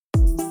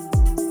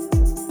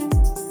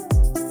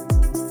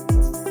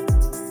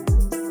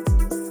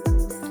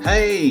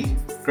Hey,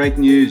 great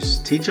news.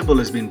 Teachable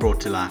has been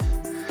brought to life.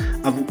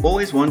 I've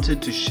always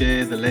wanted to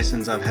share the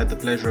lessons I've had the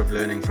pleasure of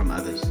learning from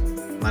others.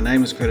 My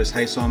name is Curtis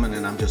Haysalmon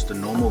and I'm just a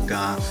normal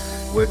guy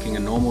working a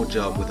normal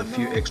job with a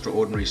few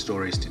extraordinary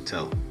stories to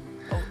tell.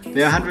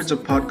 There are hundreds of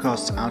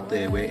podcasts out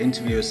there where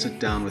interviewers sit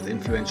down with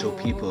influential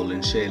people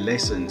and share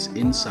lessons,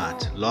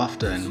 insight,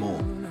 laughter and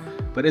more.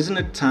 But isn't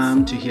it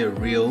time to hear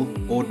real,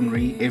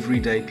 ordinary,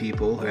 everyday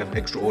people who have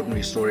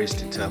extraordinary stories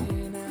to tell?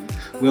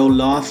 We'll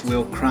laugh,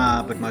 we'll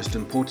cry, but most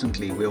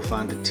importantly, we'll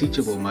find the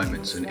teachable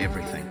moments in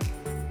everything.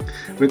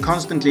 We're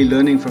constantly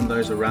learning from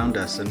those around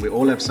us and we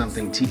all have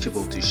something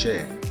teachable to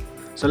share.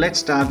 So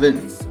let's dive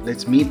in.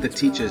 Let's meet the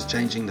teachers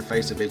changing the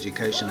face of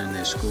education in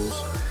their schools.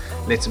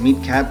 Let's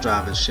meet cab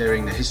drivers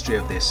sharing the history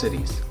of their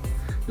cities.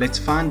 Let's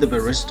find the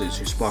baristas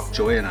who spark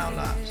joy in our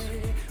lives.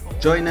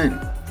 Join in.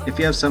 If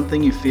you have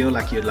something you feel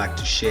like you'd like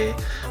to share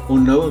or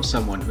know of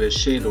someone who has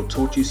shared or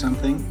taught you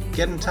something,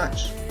 get in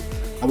touch.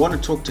 I want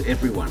to talk to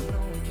everyone.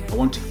 I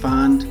want to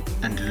find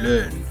and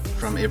learn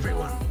from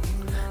everyone.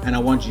 And I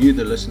want you,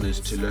 the listeners,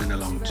 to learn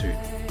along too.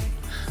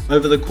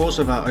 Over the course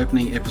of our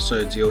opening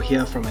episodes, you'll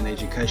hear from an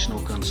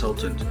educational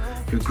consultant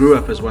who grew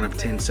up as one of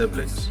 10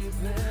 siblings,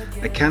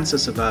 a cancer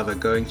survivor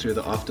going through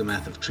the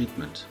aftermath of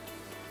treatment,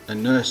 a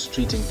nurse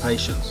treating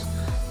patients,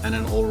 and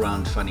an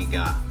all-round funny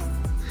guy.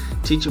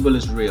 Teachable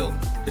is real,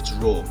 it's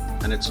raw,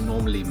 and it's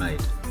normally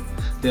made.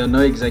 There are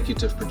no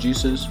executive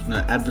producers, no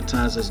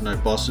advertisers, no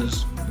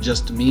bosses,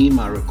 just me,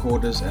 my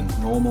recorders, and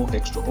normal,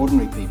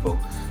 extraordinary people.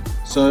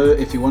 So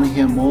if you want to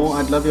hear more,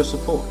 I'd love your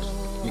support.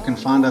 You can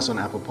find us on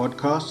Apple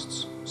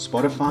Podcasts,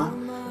 Spotify,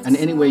 and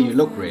anywhere you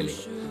look really.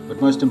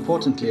 But most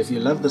importantly, if you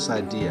love this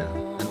idea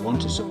and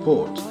want to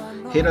support,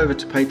 head over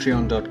to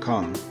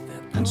patreon.com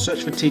and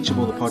search for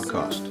Teachable the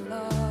podcast.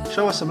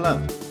 Show us some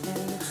love.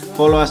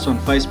 Follow us on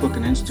Facebook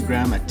and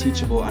Instagram at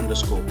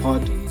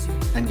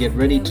teachable_pod and get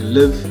ready to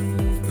live,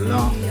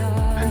 laugh,